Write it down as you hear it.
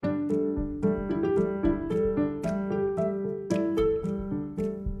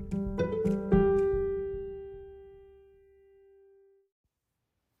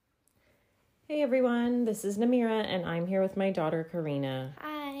everyone, this is Namira and I'm here with my daughter Karina.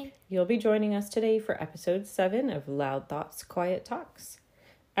 Hi. You'll be joining us today for episode 7 of Loud Thoughts, Quiet Talks.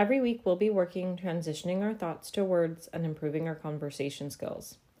 Every week we'll be transitioning our thoughts to words and improving our conversation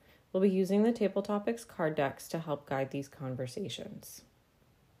skills. We'll be using the Table Topics card decks to help guide these conversations.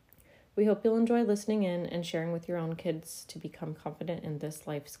 We hope you'll enjoy listening in and sharing with your own kids to become confident in this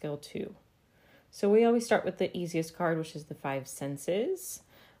life skill too. So we always start with the easiest card, which is the 5 senses.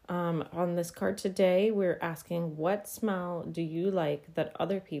 On this card today, we're asking, what smell do you like that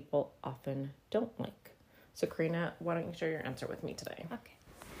other people often don't like? So Karina, why don't you share your answer with me today? Okay.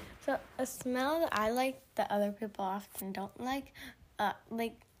 So a smell that I like that other people often don't like, I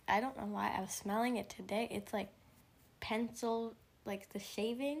don't know why I was smelling it today. It's like pencil, like the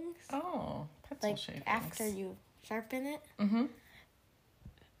shavings. Oh, pencil shavings. After you sharpen it. Mm-hmm.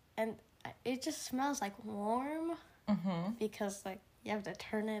 And it just smells like warm. Mm-hmm. Because like you have to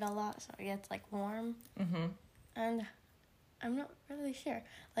turn it a lot, so it gets like warm. Mm-hmm. And I'm not really sure.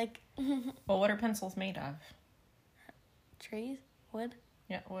 Like. Well, what are pencils made of? Trees, wood.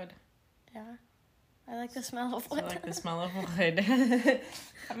 Yeah, wood. Yeah. I like the smell of wood. I like the smell of wood.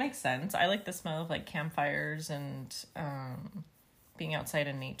 That makes sense. I like the smell of like campfires and being outside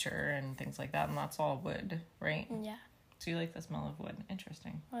in nature and things like that, and that's all wood, right? Yeah. So you like the smell of wood.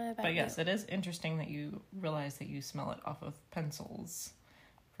 Interesting. What about But yes, you? it is interesting that you realize that you smell it off of pencils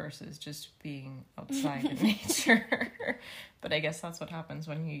versus just being outside in nature. But I guess that's what happens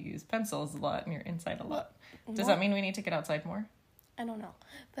when you use pencils a lot and you're inside a lot. Does that mean we need to get outside more? I don't know.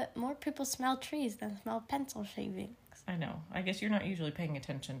 But more people smell trees than smell pencil shavings. I know. I guess you're not usually paying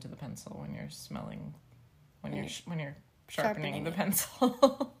attention to the pencil when you're smelling, when you're sharpening the it.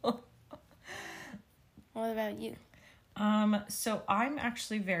 pencil. What about you? So I'm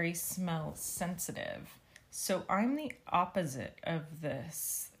actually very smell sensitive. So I'm the opposite of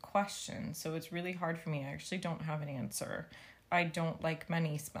this question. So it's really hard for me. I actually don't have an answer. I don't like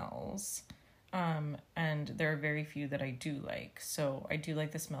many smells. And there are very few that I do like. So I do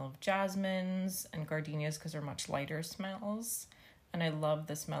like the smell of jasmines and gardenias because they're much lighter smells. And I love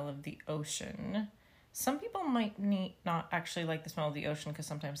the smell of the ocean. Some people might not actually like the smell of the ocean because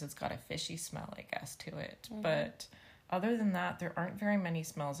sometimes it's got a fishy smell, I guess, to it. Mm-hmm. But other than that, there aren't very many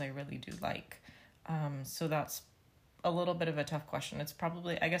smells I really do like. So that's a little bit of a tough question. It's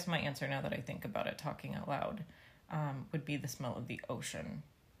probably, I guess my answer now that I think about it, talking out loud, would be the smell of the ocean.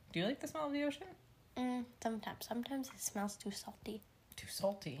 Do you like the smell of the ocean? Sometimes. Sometimes it smells too salty. Too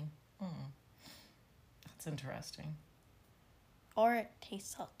salty? That's interesting. Or it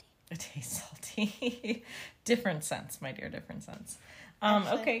tastes salty. It tastes salty. Different sense, my dear, different sense.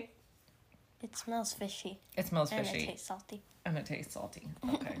 Actually, okay. It smells fishy. It smells fishy. And it tastes salty. And it tastes salty.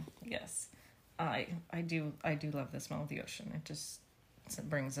 Okay. Yes. I do love the smell of the ocean. It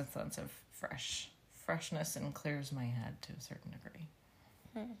brings a sense of freshness and clears my head to a certain degree.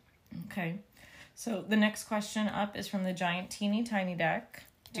 Okay. So the next question up is from the Giant Teeny Tiny deck.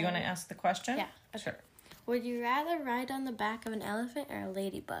 Do you want to ask the question? Yeah. Okay. Sure. Would you rather ride on the back of an elephant or a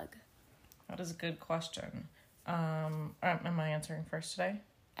ladybug? That is a good question. Am I answering first today?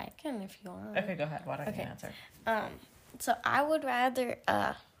 I can if you want. Okay, go ahead. Why don't you answer? So I would rather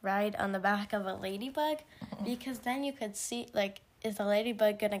ride on the back of a ladybug because then you could see, like, is the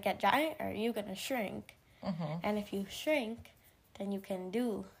ladybug going to get giant or are you going to shrink? And if you shrink, then you can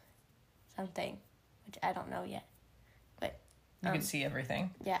do something, which I don't know yet. But you can see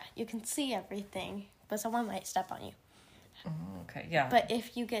everything. Yeah, you can see everything, but someone might step on you. Okay, yeah. But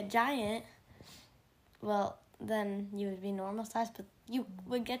if you get giant, well, then you would be normal size, but you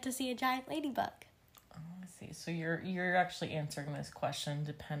would get to see a giant ladybug. Oh, I see. So you're actually answering this question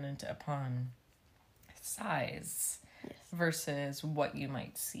dependent upon size versus what you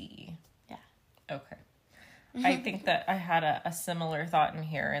might see. Yeah. Okay. I think that I had a similar thought in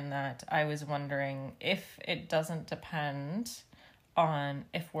here in that I was wondering if it doesn't depend on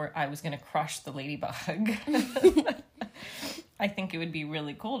if I was going to crush the ladybug. I think it would be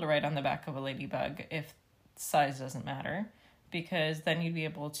really cool to ride on the back of a ladybug if size doesn't matter, because then you'd be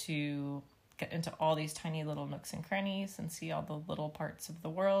able to get into all these tiny little nooks and crannies and see all the little parts of the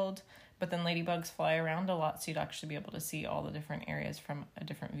world. But then ladybugs fly around a lot, so you'd actually be able to see all the different areas from a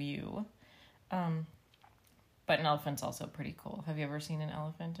different view. But an elephant's also pretty cool. Have you ever seen an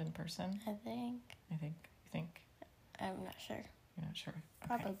elephant in person? I think. You think? I'm not sure. You're not sure?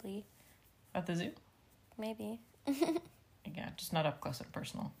 Okay. Probably. At the zoo? Maybe. Yeah, just not up close and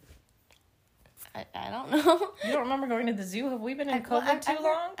personal. I don't know. You don't remember going to the zoo? Have we been in COVID too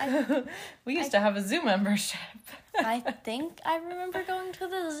long? We used to have a zoo membership. I think I remember going to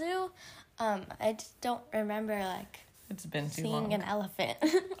the zoo. I just don't remember, like, It's been too seeing long. an elephant.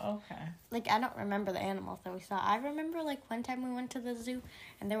 Okay. Like, I don't remember the animals that we saw. I remember, like, one time we went to the zoo,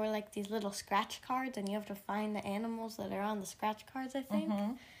 and there were, like, these little scratch cards, and you have to find the animals that are on the scratch cards, I think.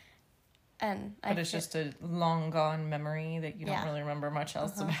 Mm-hmm. And But it's just a long gone memory that you don't really remember much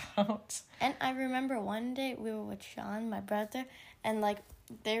else about. And I remember one day we were with Sean, my brother, and, like,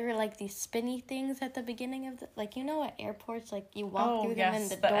 there were, like, these spinny things at the beginning of the... Like, you know at airports, like, you walk through them and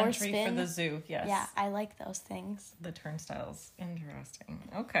the door entry spins? for the zoo, yes. Yeah, I like those things. The turnstiles. Interesting.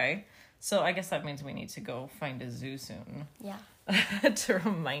 Okay. So I guess that means we need to go find a zoo soon. Yeah. To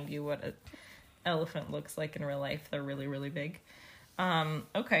remind you what an elephant looks like in real life. They're really, really big.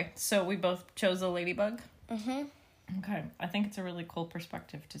 Okay. So we both chose a ladybug? Mm-hmm. Okay. I think it's a really cool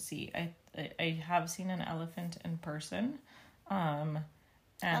perspective to see. I have seen an elephant in person.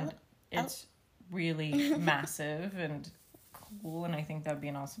 And it's really massive and cool, and I think that'd be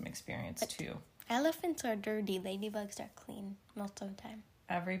an awesome experience too. Elephants are dirty. Ladybugs are clean most of the time.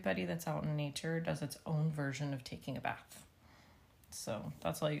 Everybody that's out in nature does its own version of taking a bath. So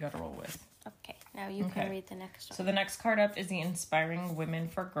that's all you got to roll with. Okay, now you can read the next one. So the next card up is the Inspiring Women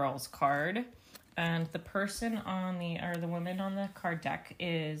for Girls card. And the person on the woman on the card deck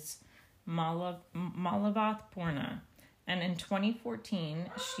is Malavath Purna. And in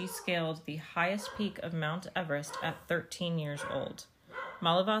 2014, she scaled the highest peak of Mount Everest at 13 years old.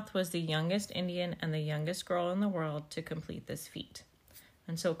 Malavath was the youngest Indian and the youngest girl in the world to complete this feat.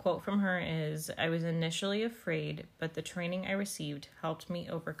 And so a quote from her is, "I was initially afraid, but the training I received helped me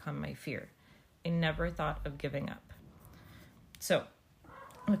overcome my fear. I never thought of giving up." So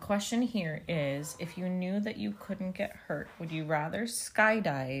the question here is, if you knew that you couldn't get hurt, would you rather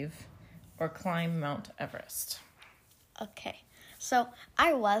skydive or climb Mount Everest? Okay, so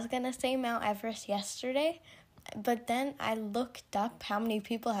I was going to say Mount Everest yesterday, but then I looked up how many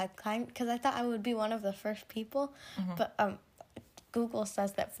people had climbed, because I thought I would be one of the first people, but Google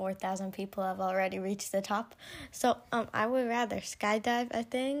says that 4,000 people have already reached the top, so I would rather skydive, I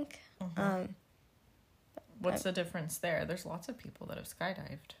think. What's the difference there? There's lots of people that have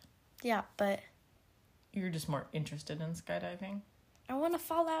skydived. Yeah, but You're just more interested in skydiving? I want to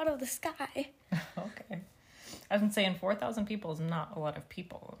fall out of the sky. Okay. I've been saying 4,000 people is not a lot of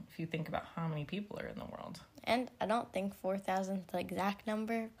people if you think about how many people are in the world. And I don't think 4,000 is the exact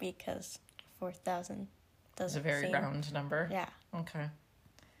number, because 4,000 doesn't It's a very seem... round number. Yeah. Okay.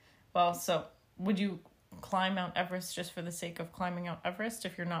 Well, so would you climb Mount Everest just for the sake of climbing Mount Everest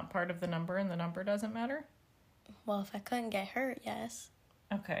if you're not part of the number and the number doesn't matter? Well, if I couldn't get hurt, yes.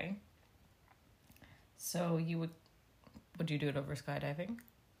 Okay. So would you do it over skydiving?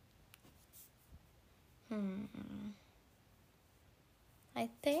 I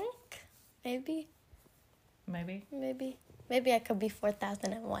think maybe I could be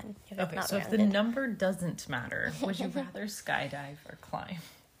 4,001 if it's Okay, not so rounded. if the number doesn't matter, would you rather skydive or climb?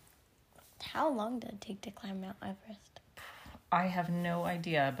 How long did it take to climb Mount Everest? I have no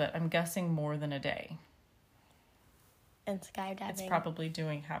idea, but I'm guessing more than a day. And skydiving. It's probably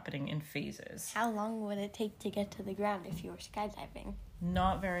happening in phases. How long would it take to get to the ground if you were skydiving?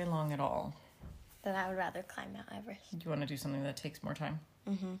 Not very long at all. Then I would rather climb Mount Everest. Do you want to do something that takes more time?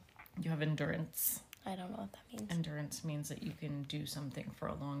 Mm-hmm. You have endurance. I don't know what that means. Endurance means that you can do something for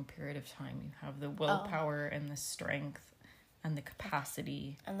a long period of time. You have the willpower and the strength and the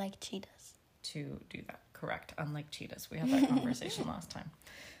capacity. Unlike cheetahs. To do that. Correct. Unlike cheetahs. We had that conversation last time.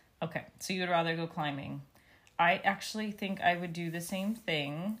 Okay. So you would rather go climbing. I actually think I would do the same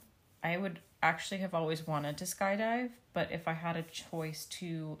thing. I would actually have always wanted to skydive, but if I had a choice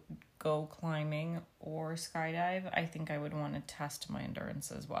to go climbing or skydive, I think I would want to test my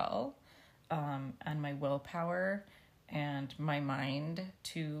endurance as well, and my willpower and my mind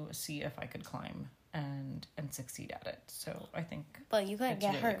to see if I could climb and succeed at it. So I think But you couldn't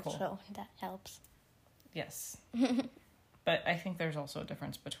get really hurt, cool. so that helps. Yes. But I think there's also a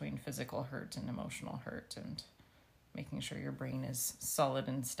difference between physical hurt and emotional hurt, and making sure your brain is solid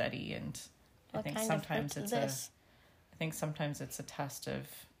and steady. And I think sometimes it's a test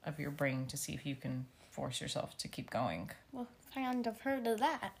of your brain to see if you can force yourself to keep going. What kind of hurt is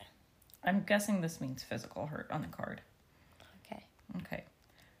that? I'm guessing this means physical hurt on the card. Okay.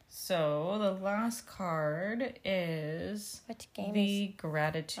 So the last card is the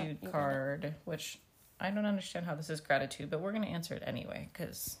gratitude card, which I don't understand how this is gratitude, but we're going to answer it anyway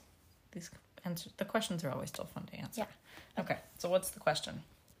because the questions are always still fun to answer. Yeah. Okay. So what's the question?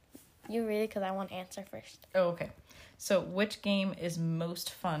 You read it because I want to answer first. Oh, okay. So which game is most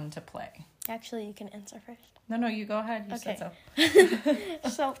fun to play? Actually, you can answer first. No, you go ahead. You said so.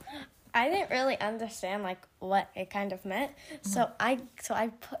 So I didn't really understand like what it kind of meant. So I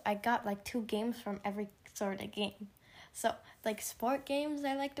got like 2 games from every sort of game. So, like, sport games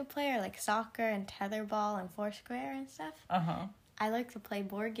I like to play are, like, soccer and tetherball and Foursquare and stuff. Uh-huh. I like to play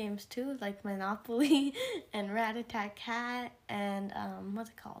board games, too, like Monopoly and Rat-a-tat-tat and, what's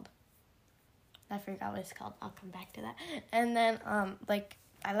it called? I forgot what it's called. I'll come back to that. And then, like,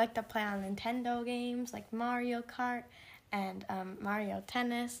 I like to play on Nintendo games, like Mario Kart and Mario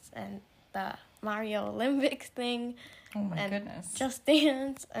Tennis and the Mario Olympics thing. Oh my and goodness. Just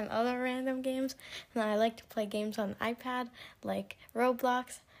Dance and other random games. And then I like to play games on the iPad, like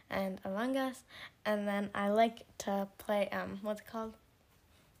Roblox and Among Us. And then I like to play, what's it called?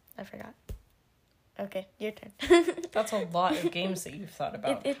 I forgot. Okay, your turn. That's a lot of games that you've thought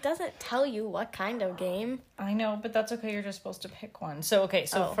about. It doesn't tell you what kind of game. I know, but that's okay. You're just supposed to pick one. So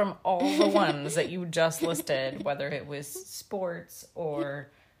from all the ones that you just listed, whether it was sports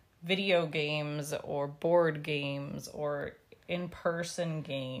or video games or board games or in-person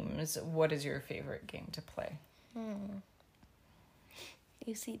games, what is your favorite game to play?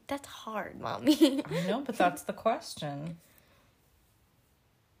 You see, that's hard, Mommy. I know, but that's the question.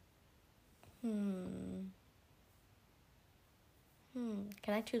 Can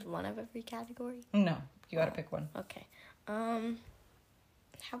I choose one of every category? No, you gotta pick one. Okay. How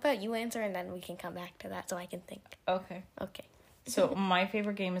about you answer and then we can come back to that so I can think. Okay. Okay. So my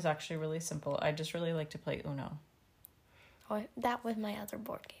favorite game is actually really simple. I just really like to play Uno. Oh, that was my other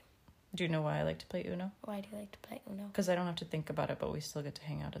board game. Do you know why I like to play Uno? Why do you like to play Uno? Because I don't have to think about it, but we still get to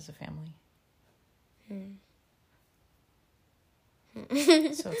hang out as a family.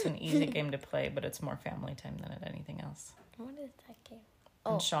 So it's an easy game to play, but it's more family time than anything else. What is that game?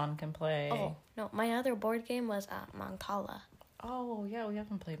 And Sean can play. Oh, no. My other board game was Mancala. Oh, yeah, we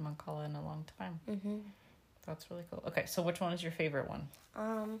haven't played Mancala in a long time. Mm-hmm. That's really cool. Okay, so which one is your favorite one?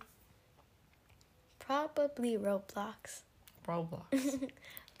 Probably Roblox. Roblox.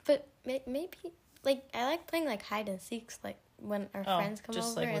 But maybe, like, I like playing, like, hide and seeks, like, when our friends come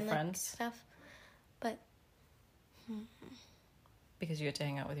just, over like, with and, friends? stuff. But, Because you get to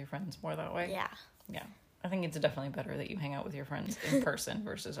hang out with your friends more that way? yeah. Yeah. I think it's definitely better that you hang out with your friends in person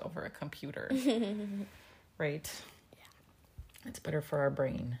versus over a computer. Right? Yeah. It's better for our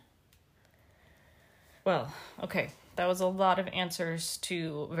brain. Well, okay. That was a lot of answers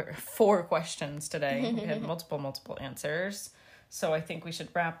to 4 questions today. We had multiple answers. So I think we should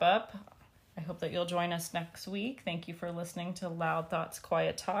wrap up. I hope that you'll join us next week. Thank you for listening to Loud Thoughts,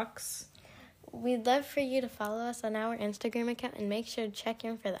 Quiet Talks. We'd love for you to follow us on our Instagram account and make sure to check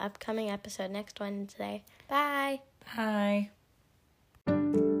in for the upcoming episode next Wednesday. Bye! Bye.